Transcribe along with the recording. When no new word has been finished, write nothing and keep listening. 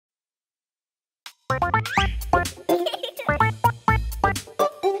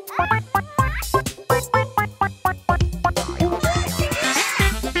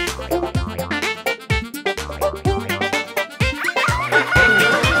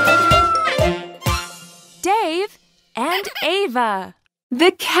Ava.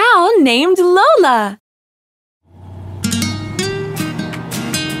 The cow named Lola.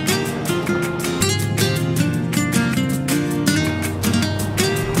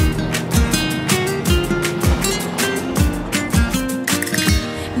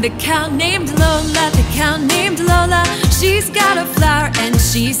 The cow named Lola, the cow named Lola. She's got a flower and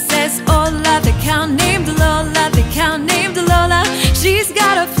she says hola. The cow named Lola, the cow named Lola. She's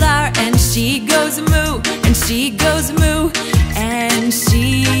got a flower and she goes moo, and she goes moo, and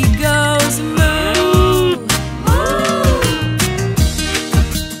she goes moo.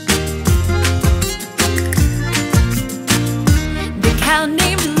 The cow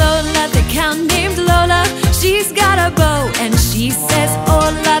named Lola, the cow named Lola. She's got a bow and she says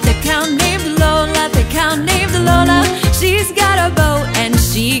hola. The cow named Lola, the cow named Lola. She's got a bow and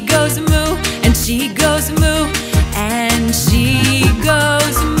she goes moo, and she goes moo, and she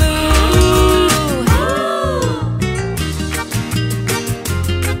goes moo.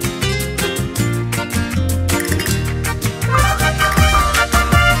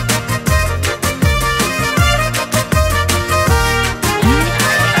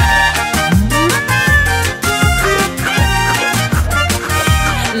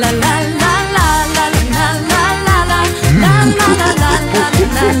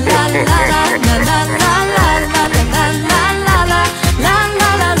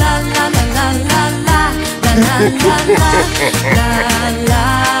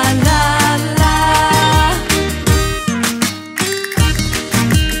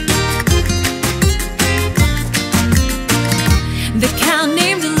 The cow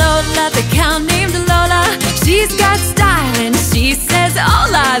named Lola, the cow named Lola. She's got style and she says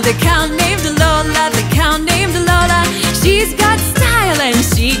hola. The cow named Lola, the cow named Lola. She's got style and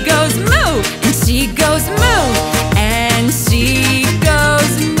she goes moo, and she goes moo, and she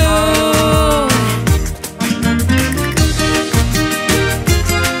goes moo.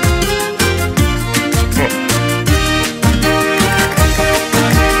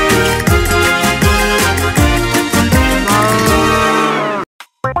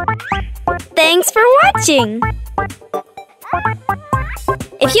 Thanks for watching!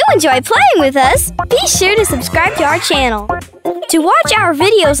 If you enjoy playing with us, be sure to subscribe to our channel. To watch our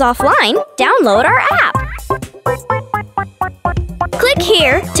videos offline, download our app. Click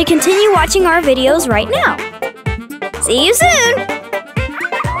here to continue watching our videos right now. See you soon!